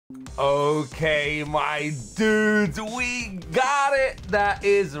Okay, my dudes, we got it. That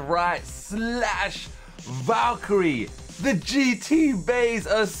is right, Slash Valkyrie. The GT bays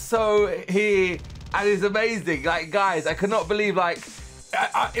are so here, and it's amazing. Like, guys, I cannot believe, like,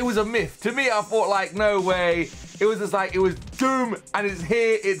 it was a myth. To me, I thought, like, no way. It was just like, it was doom, and it's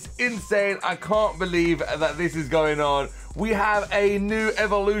here. It's insane. I can't believe that this is going on. We have a new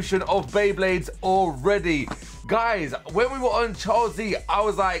evolution of Beyblades already. Guys, when we were on Charles Z, I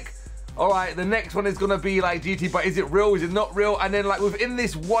was like, all right, the next one is gonna be like GT, but is it real? Is it not real? And then, like, within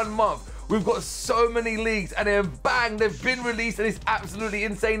this 1 month, we've got so many leaks, and then bang, they've been released, and it's absolutely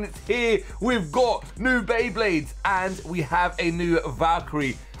insane. It's here. We've got new Beyblades, and we have a new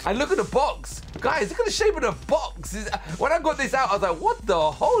Valkyrie. And look at the box. Guys, look at the shape of the box. When I got this out, I was like, what the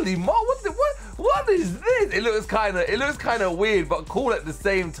holy mo? What is this? It looks kind of weird, but cool at the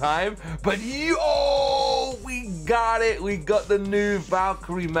same time. But we got it. We got the new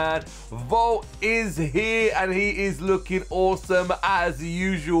Valkyrie, man. Volt is here, and he is looking awesome as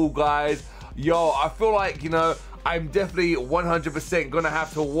usual, guys. Yo, I feel like, you know, I'm definitely 100% gonna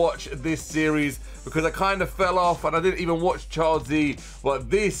have to watch this series because I kind of fell off and I didn't even watch Charles Z,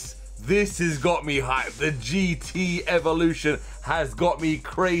 but this has got me hyped. The GT evolution has got me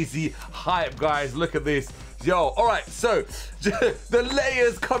crazy hype, guys. Look at this. Yo, all right, so the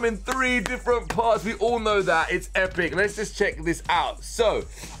layers come in 3 different parts. We all know that. It's epic. Let's just check this out. So,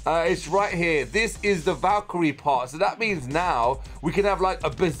 it's right here. This is the Valkyrie part. So that means now we can have like a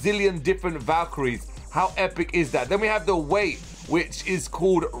bazillion different Valkyries. How epic is that? Then we have the weight, which is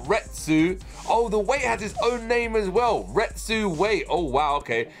called Retsu. Oh, the weight has its own name as well. Retsu weight. Oh, wow,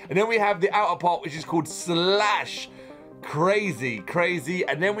 okay. And then we have the outer part, which is called Slash. Crazy.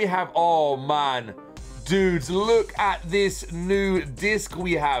 And then we have, oh, man. Dudes, look at this new disc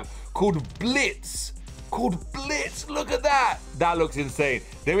we have called Blitz. Look at that. That looks insane.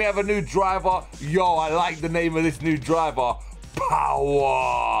 Then we have a new driver. Yo, I like the name of this new driver.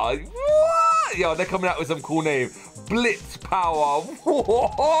 Power. What? Yo, they're coming out with some cool name. Blitz Power.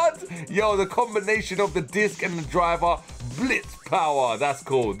 What? Yo, the combination of the disc and the driver. Blitz Power. That's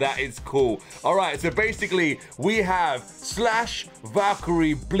cool. That is cool. All right, so basically we have Slash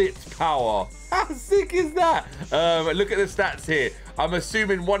Valkyrie Blitz Power. How sick is that? Look at the stats here. I'm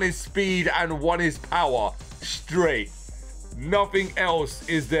assuming one is speed and one is power. Straight. Nothing else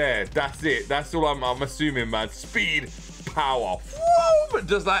is there. That's it. That's all I'm assuming, man. Speed, power. Woo!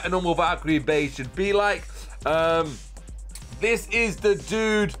 Just like a normal Valkyrie base should be like. This is the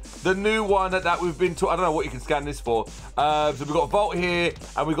dude, the new one that we've been to. I don't know what you can scan this for. So we've got Volt here,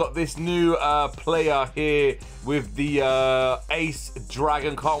 and we've got this new player here with the Ace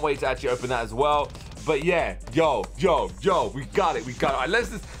Dragon. Can't wait to actually open that as well. But yeah, yo, we got it. All right, let's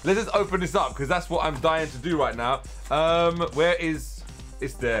just open this up because that's what I'm dying to do right now. Where is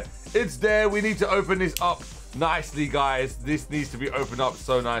it's there? It's there. We need to open this up nicely, guys. This needs to be opened up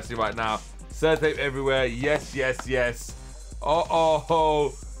so nicely right now. Sellotape everywhere. Yes.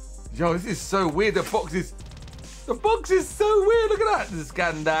 Oh, yo, this is so weird. The box is so weird. Look at that. Just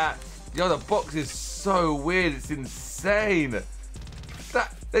scan that. Yo, the box is so weird. It's insane.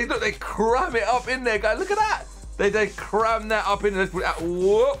 They cram it up in there, guys. Look at that. They cram that up in there. Let's put that.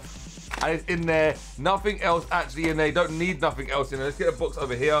 Whoop. And it's in there. Nothing else actually in there. You don't need nothing else in there. Let's get a box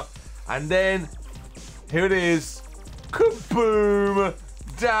over here. And then here it is. Kaboom.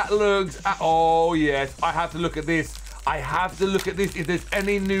 That looks. Oh yes. I have to look at this. If there's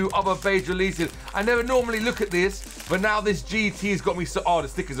any new other beige releases. I never normally look at this, but now this GT's got me so. Oh, the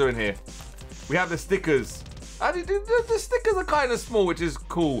stickers are in here. We have the stickers. And the stickers are kind of small, which is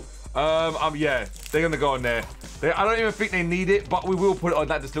cool. Yeah, they're gonna go on there. I don't even think they need it, but we will put it on.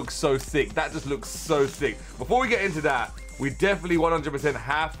 That just looks so sick. Before we get into that, we definitely 100%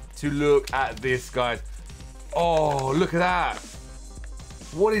 have to look at this, guys. Oh, look at that.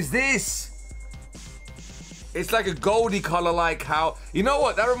 What is this? It's like a goldy color, like how, you know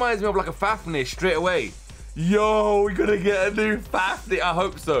what? That reminds me of like a Fafnir straight away. Yo, we're gonna get a new Fafnir. I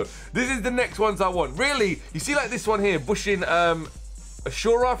hope so. This is the next ones I want. Really, you see like this one here, Bushin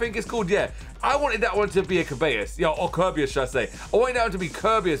Ashura, I think it's called, yeah. I wanted that one to be a Kerbeus, yeah, or Kerbeus, should I say. I wanted that one to be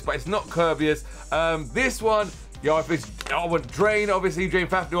Kerbeus, but it's not Kerbeus. This one, yo, if it's, I want Drain, obviously, Drain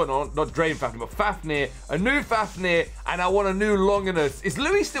Fafnir, not Drain Fafnir, but Fafnir, a new Fafnir, and I want a new Longinus. Is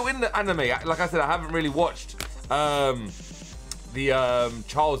Louis still in the anime? Like I said, I haven't really watched the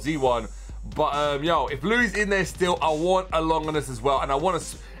Charles Z one, but yo, if Louis in there still, I want a Longinus as well, and I want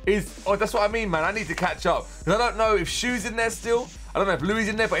to, that's what I mean, man. I need to catch up, because I don't know if Shoe's in there still. I don't know if Louis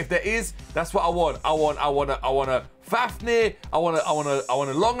in there, but if there is, that's what I want. I want a Fafnir, I want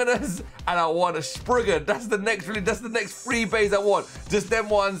a Longinus, and I want a Spriggan. That's the next 3 bays I want. Just them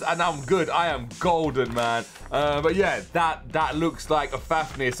ones, and I'm good. I am golden, man. But yeah, that looks like a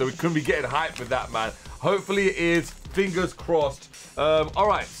Fafnir, so we couldn't be getting hyped with that, man. Hopefully it is. Fingers crossed. All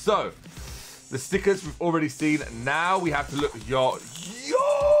right, so the stickers we've already seen. Now we have to look. Yo,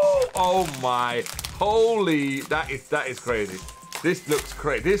 oh my, holy, that is crazy. This looks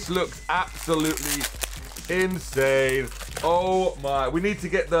crazy. This looks absolutely insane. Oh my, we need to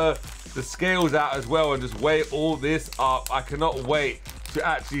get the scales out as well and just weigh all this up. I cannot wait to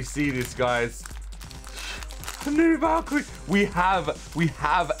actually see this, guys. A new Valkyrie. We have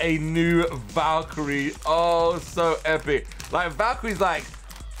a new Valkyrie. Oh, so epic. Like, Valkyrie's like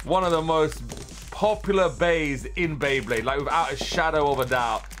one of the most popular bays in Beyblade, like without a shadow of a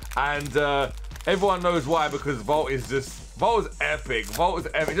doubt. And everyone knows why, because Volt is epic. Volt is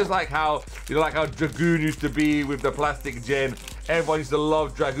epic. Just like how, you know, like how Dragoon used to be with the plastic gen. Everyone used to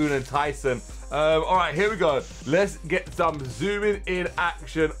love Dragoon and Tyson. All right, here we go. Let's get some zooming in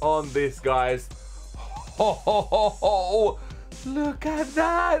action on this, guys. Ho, ho, ho, ho. Look at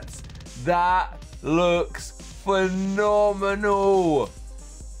that. That looks phenomenal.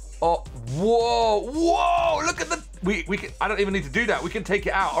 Oh, whoa, look at the, we can, I don't even need to do that. We can take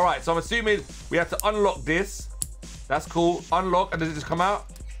it out. All right, so I'm assuming we have to unlock this. That's cool. Unlock, and does it just come out?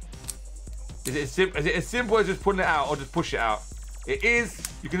 Is it as simple as just pulling it out or just push it out? It is.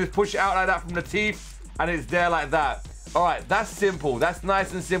 You can just push it out like that from the teeth, and it's there like that. All right, that's simple. That's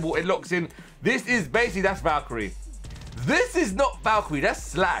nice and simple. It locks in. This is basically, that's Valkyrie. This is not Valkyrie, that's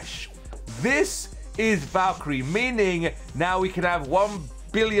Slash. This is Valkyrie, meaning now we can have 1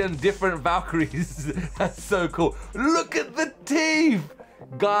 billion different Valkyries. That's so cool. Look at the teeth.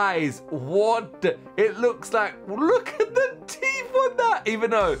 Guys, what? It looks like, look at the teeth on that.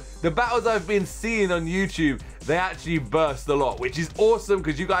 Even though the battles I've been seeing on YouTube, they actually burst a lot, which is awesome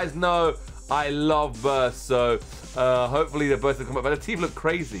because you guys know I love burst. So hopefully the burst will come up, but the teeth look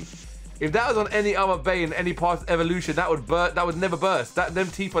crazy. If that was on any other bay in any past evolution, that would never burst. Them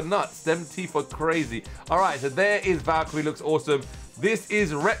teeth are nuts. Them teeth are crazy. All right, so there is Valkyrie, looks awesome. This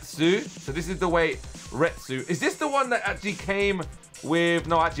is Retsu. So this is the way Retsu. Is this the one that actually came with,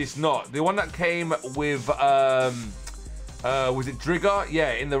 no, actually it's not. The one that came with, was it Drigger?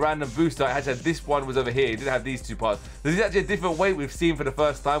 Yeah, in the random booster, I had this one was over here. It didn't have these two parts. This is actually a different weight we've seen for the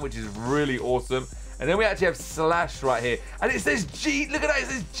first time, which is really awesome. And then we actually have Slash right here. And it says G, look at that, it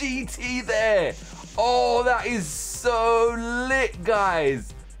says GT there. Oh, that is so lit,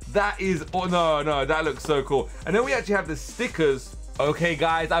 guys. That is, oh no, that looks so cool. And then we actually have the stickers. Okay,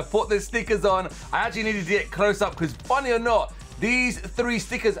 guys, I put the stickers on. I actually needed to get close up because funny or not, these 3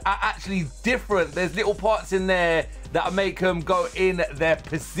 stickers are actually different. There's little parts in there that make them go in their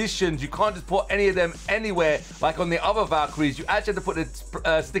positions. You can't just put any of them anywhere like on the other Valkyries. You actually have to put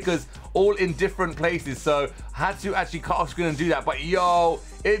the stickers all in different places. So I had to actually cut off screen and do that. But yo,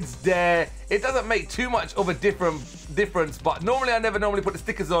 it's there. It doesn't make too much of a difference, but normally I never put the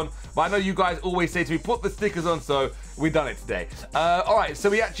stickers on. But I know you guys always say to me, put the stickers on, so we've done it today. All right,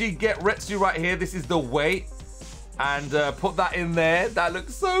 so we actually get Retsu right here. This is the weight. And put that in there. That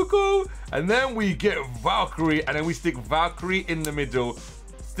looks so cool. And then we get Valkyrie, and then we stick Valkyrie in the middle.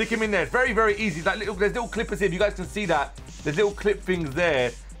 Stick him in there. It's very, very easy. Like there's little clippers here. If you guys can see that, there's little clip things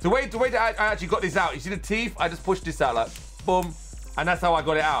there. The way that I actually got this out, you see the teeth? I just pushed this out like, boom, and that's how I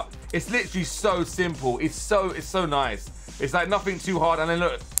got it out. It's literally so simple. It's so nice. It's like nothing too hard, and then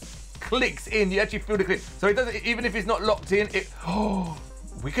look, clicks in. You actually feel the click. So it doesn't, even if it's not locked in, it. Oh.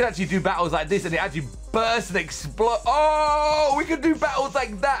 We could actually do battles like this and it actually bursts and explode. Oh, we could do battles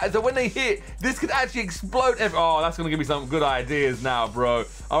like that. And so when they hit, this could actually explode. Oh, that's gonna give me some good ideas now, bro.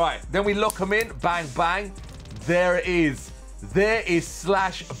 All right, then we lock them in, bang, bang. There it is. There is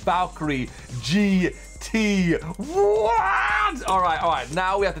Slash Valkyrie GT. What? All right,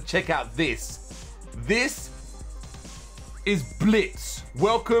 now we have to check out this. This is Blitz.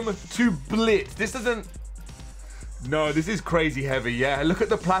 Welcome to Blitz. This doesn't, no, this is crazy heavy, yeah? Look at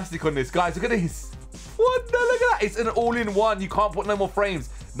the plastic on this, guys. Look at this. What? No, look at that. It's an all-in-one. You can't put no more frames.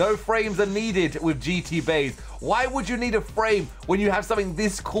 No frames are needed with GT bays. Why would you need a frame when you have something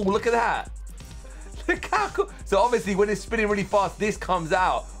this cool? Look at that. Look how cool. So obviously, when it's spinning really fast, this comes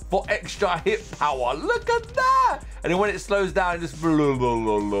out for extra hit power. Look at that. And then when it slows down, it just...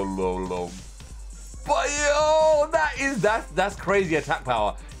 But yo, that's crazy attack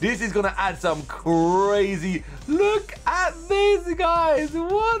power. This is gonna add some crazy. Look at this, guys.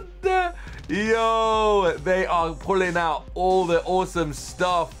 What the? Yo, they are pulling out all the awesome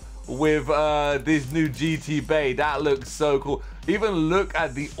stuff with this new GT Bay. That looks so cool. Even look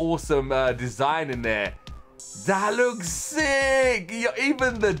at the awesome design in there. That looks sick.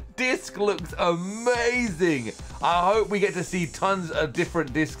 Even the disc looks amazing. I hope we get to see tons of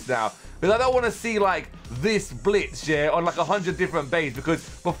different discs now, because I don't want to see like this blitz, yeah, on like 100 different bays, because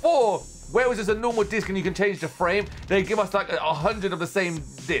before, where it was just a normal disc and you can change the frame, they give us like 100 of the same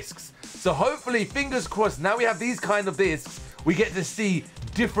discs. So hopefully, fingers crossed, now we have these kind of discs, we get to see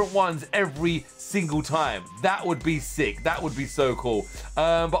different ones every single time. That would be sick. That would be so cool.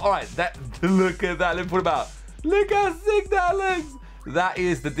 But all right, look at that. Let me put it out. Look how sick that looks. That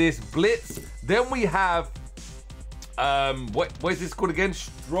is the disc Blitz. Then we have, what is this called again?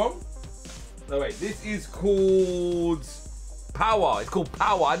 Strong? No, wait, this is called Power. It's called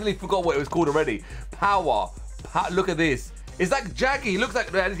Power. I nearly forgot what it was called already. Power. Look at this. It's like Jaggy. It looks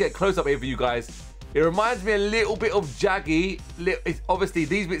like, let's get close up here for you guys. It reminds me a little bit of Jaggy. It's obviously,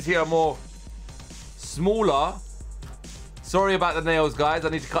 these bits here are more smaller. Sorry about the nails, guys. I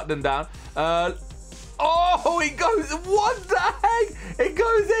need to cut them down. Oh, it goes, what the heck? It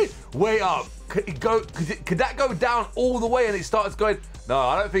goes in. Wait up. Could that go down all the way and it starts going? No,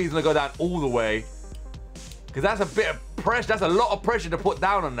 I don't think it's gonna go down all the way, because that's a bit of pressure. That's a lot of pressure to put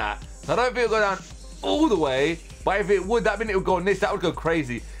down on that. So I don't think it'll go down all the way, but if it would, that means it would go on this. That would go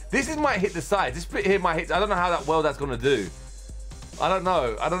crazy. This might hit the side. This bit here might hit. I don't know how well that's gonna do. I don't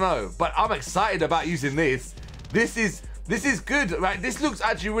know. But I'm excited about using this. This is good, right? This looks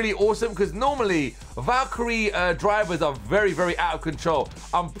actually really awesome, because normally Valkyrie drivers are very, very out of control.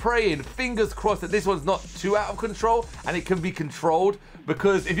 I'm praying, fingers crossed, that this one's not too out of control and it can be controlled,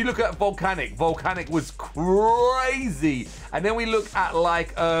 because if you look at Volcanic was crazy. And then we look at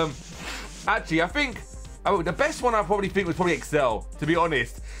like, actually, I think, the best one I probably think was probably Excel, to be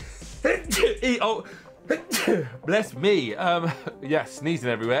honest. Oh, bless me. Yeah, sneezing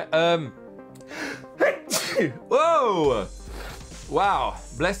everywhere. Whoa! Wow,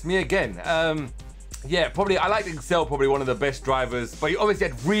 bless me again. Yeah, probably, I like Excel, probably one of the best drivers, but you obviously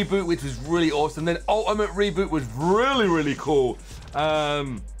had Reboot, which was really awesome. Then Ultimate Reboot was really, really cool.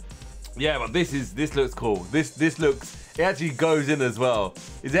 Yeah, but this looks cool. This looks, it actually goes in as well.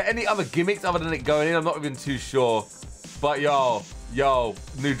 Is there any other gimmicks other than it going in? I'm not even too sure. But yo,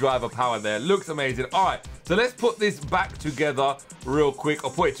 new driver power there. Looks amazing. All right, so let's put this back together real quick,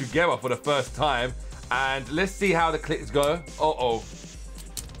 or put it together for the first time. And let's see how the clicks go. Uh-oh.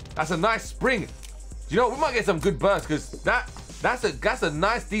 That's a nice spring. You know, we might get some good bursts, because that's a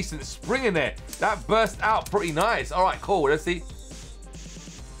nice, decent spring in there. That burst out pretty nice. All right, cool. Let's see.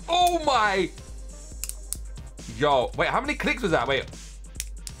 Oh my. Yo, wait, how many clicks was that? Wait.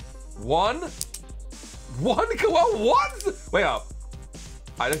 One? Come on, what? Wait up.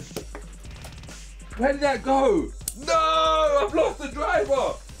 Where did that go? No, I've lost the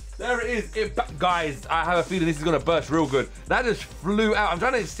driver. There it is. Guys, I have a feeling this is going to burst real good. That just flew out. I'm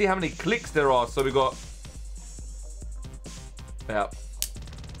trying to see how many clicks there are. So we got... Yep.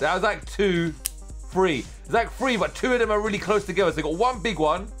 That was like 2, 3. It's like 3, but 2 of them are really close together. So you got one big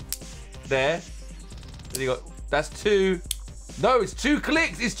one there. Then you got... That's 2. No, it's 2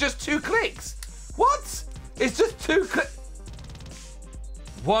 clicks. It's just 2 clicks. What? It's just 2 clicks.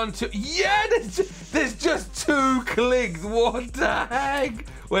 1, 2. Yeah, there's just 2 clicks. What the heck?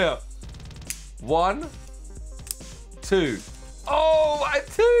 Wait up. 1, 2. Oh, my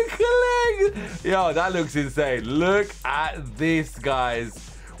 2 clicks. Yo, that looks insane. Look at this, guys.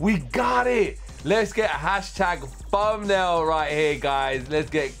 We got it. Let's get a hashtag thumbnail right here, guys. Let's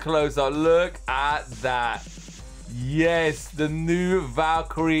get closer. Look at that. Yes, the new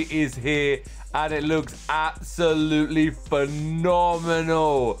Valkyrie is here, and it looks absolutely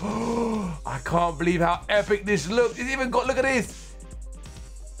phenomenal. I can't believe how epic this looks. It's even got, look at this.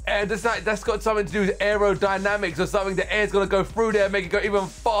 And that's got something to do with aerodynamics or something. The air's gonna go through there and make it go even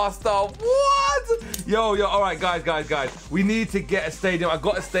faster. What? Yo, all right, guys. We need to get a stadium. I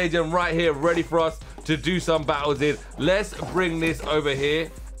got a stadium right here ready for us to do some battles in. Let's bring this over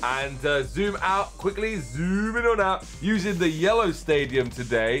here and zoom out quickly. Zooming on out using the yellow stadium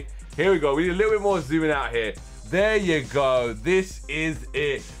today. Here we go. We need a little bit more zooming out here. There you go. This is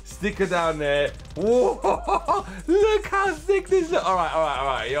it. Sticker down there. Whoa, look how sick this looks. All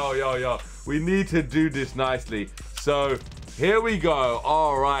right. Yo. We need to do this nicely. So here we go.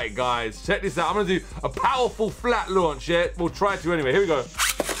 All right, guys. Check this out. I'm going to do a powerful flat launch, yeah? We'll try to anyway. Here we go.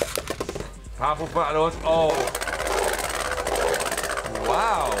 Powerful flat launch. Oh.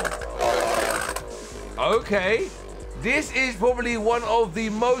 Wow. Okay. This is probably one of the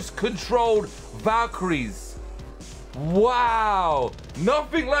most controlled Valkyries. Wow.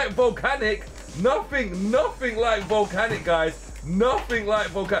 Nothing like Volcanic. Nothing like Volcanic, guys. Nothing like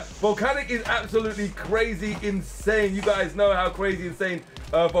Volcanic. Volcanic is absolutely crazy insane. You guys know how crazy insane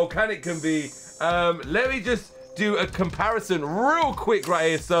Volcanic can be. Let me just do a comparison real quick right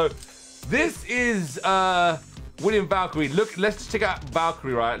here. So this is William Valkyrie. Look, let's check out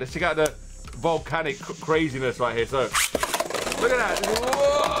Valkyrie, right? Let's check out the Volcanic craziness right here. So look at that.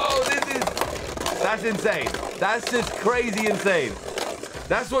 Whoa, that's insane. That's just crazy insane.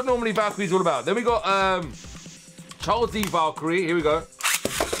 That's what normally Valkyrie is all about. Then we got Charles D. Valkyrie. Here we go.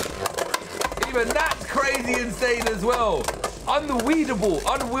 Even that's crazy insane as well. Unwieldable,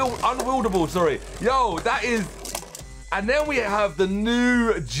 sorry. Yo, that is... And then we have the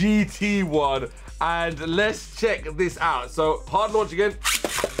new GT one. And let's check this out. So, hard launch again.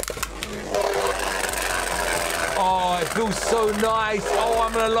 Oh, it feels so nice. Oh,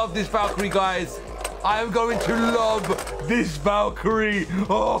 I'm gonna love this Valkyrie, guys. I am going to love this Valkyrie.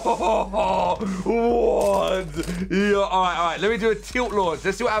 Oh, what? Yeah, all right. Let me do a tilt launch.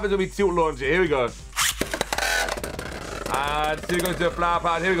 Let's see what happens when we tilt launch it. Here we go. And so we go to a flower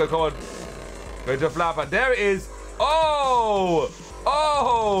pattern. Here we go, come on. Go to a flower pattern. There it is. Oh,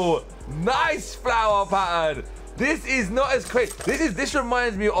 nice flower pattern. This is not as crazy. This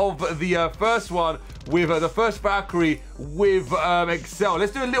reminds me of the first one with the first Valkyrie with Excel.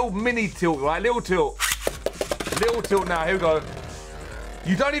 Let's do a little mini tilt, right? Little tilt now. Here we go.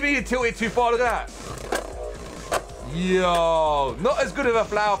 You don't even need to tilt it too far. Look at that. Yo, not as good of a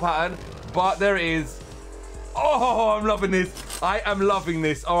flower pattern, but there it is. Oh, I'm loving this. I am loving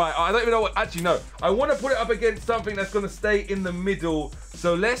this. All right, I don't even know what. Actually, no. I want to put it up against something that's going to stay in the middle.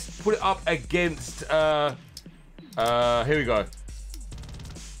 So let's put it up against. Here we go.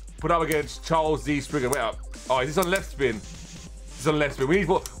 Put up against Charles D. Spriggan. Wait up. Oh, is this on left spin? It's on left spin. We need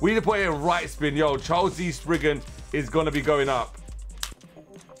to put it in right spin. Yo, Charles D. Spriggan is going to be going up.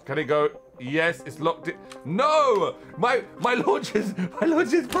 Can it go? Yes, it's locked in. No! My launch is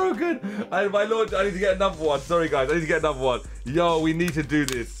broken. I need to get another one. Sorry, guys. I need to get another one. Yo, we need to do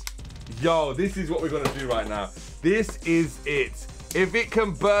this. Yo, this is what we're going to do right now. This is it. If it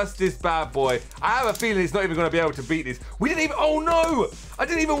can burst this bad boy, I have a feeling it's not even going to be able to beat this. We didn't even, oh no! I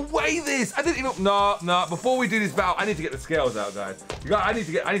didn't even weigh this. No. Before we do this battle, I need to get the scales out, guys. I need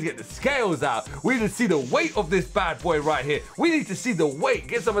to get the scales out. We need to see the weight of this bad boy right here. We need to see the weight.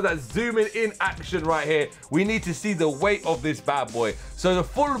 Get some of that zooming in action right here. We need to see the weight of this bad boy. So the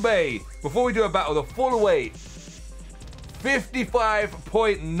full weight, before we do a battle, the full weight,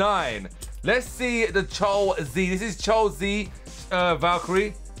 55.9. Let's see the Charles Z. This is Charles Z.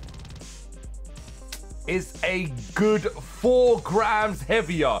 Valkyrie is a good 4 grams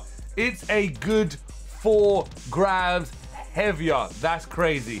heavier. It's a good 4 grams heavier. That's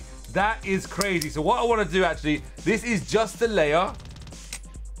crazy. That is crazy. So what I want to do actually, this is just the layer.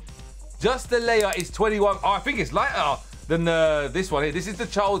 Just the layer is 21. Oh, I think it's lighter than this one here. This is the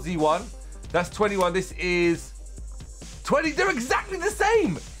Charles Z one. That's 21. This is 20. They're exactly the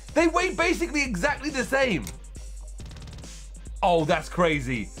same. They weigh basically exactly the same. Oh, that's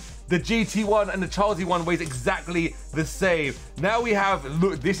crazy. The GT one and the Charles Z one weighs exactly the same. Now we have,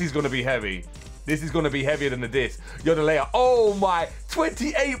 look, this is gonna be heavy. This is gonna be heavier than the disc. You're the layer. Oh my,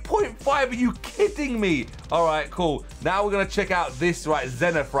 28.5, are you kidding me? All right, cool. Now we're gonna check out this, right,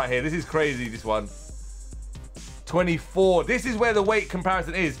 Zenith right here. This is crazy, this one. 24, this is where the weight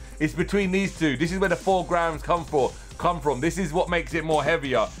comparison is. It's between these two. This is where the 4 grams come from. This is what makes it more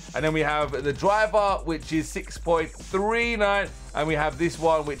heavier. And then we have the driver, which is 6.39, and we have this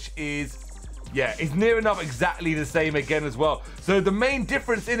one, which is, yeah, it's near enough exactly the same again as well. So the main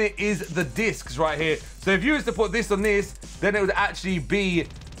difference in it is the discs right here. So if you was to put this on this, then it would actually be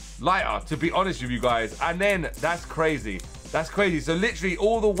lighter, to be honest with you guys. And then that's crazy. That's crazy. So literally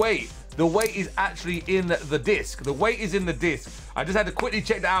all the weight is actually in the disc. The weight is in the disc. I just had to quickly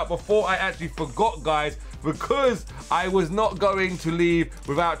check that out before I actually forgot, guys, because I was not going to leave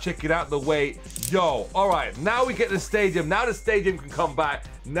without checking out the weight. Yo, all right, now we get the stadium. Now the stadium can come back.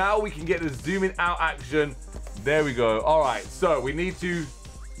 Now we can get the zooming out action. There we go. All right, so we need to,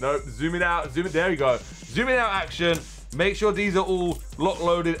 zoom it out, there we go. Zooming out action. Make sure these are all lock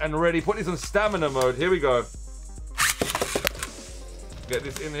loaded and ready. Put this on stamina mode. Here we go. Get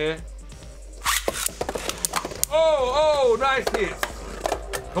this in here. Oh, nice hits.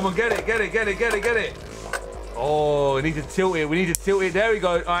 Come on, get it. Oh, we need to tilt it. There we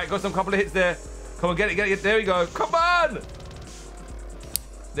go. All right, got some couple of hits there. Come on, get it. There we go. Come on.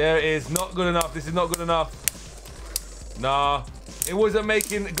 There it is. Not good enough. This is not good enough. Nah, it wasn't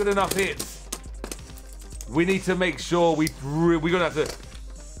making good enough hits. We need to make sure we're gonna have to.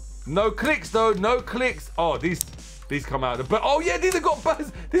 No clicks though. No clicks. Oh, these come out. But oh yeah, these have got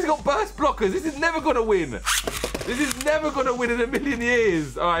burst blockers. This is never gonna win. This is never gonna win in a million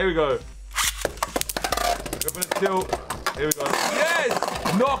years. All right, here we go. Go for the tilt. Here we go.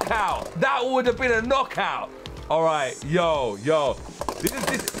 Yes! Knockout. That would have been a knockout. All right, yo.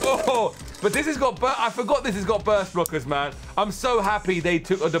 Oh, but this has got, I forgot this has got burst blockers, man. I'm so happy they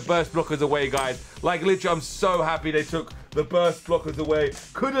took the burst blockers away, guys. Like, literally, I'm so happy they took the burst blockers away.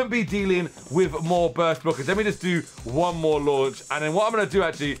 Couldn't be dealing with more burst blockers. Let me just do one more launch. And then what I'm gonna do,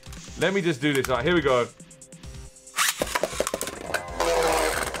 actually, let me just do this. All right, here we go.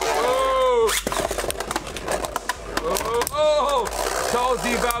 Charles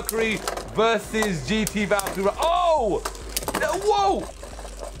Valkyrie versus GT Valkyrie. Oh! Whoa!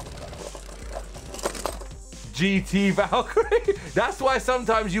 GT Valkyrie. That's why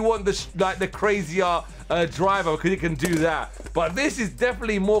sometimes you want the crazier driver, because it can do that. But this is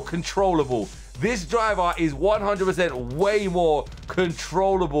definitely more controllable. This driver is 100% way more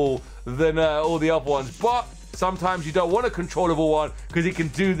controllable than all the other ones. But sometimes you don't want a controllable one because it can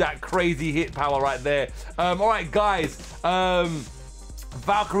do that crazy hit power right there. All right, guys.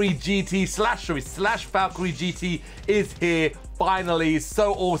 Valkyrie GT slash Valkyrie GT is here finally.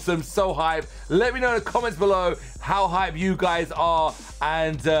 So awesome, so hype. Let me know in the comments below how hype you guys are.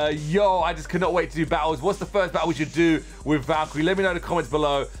 And yo, I just cannot wait to do battles. What's the first battle we should do with Valkyrie? Let me know in the comments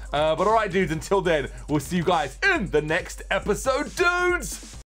below. But all right, dudes, until then, we'll see you guys in the next episode, dudes.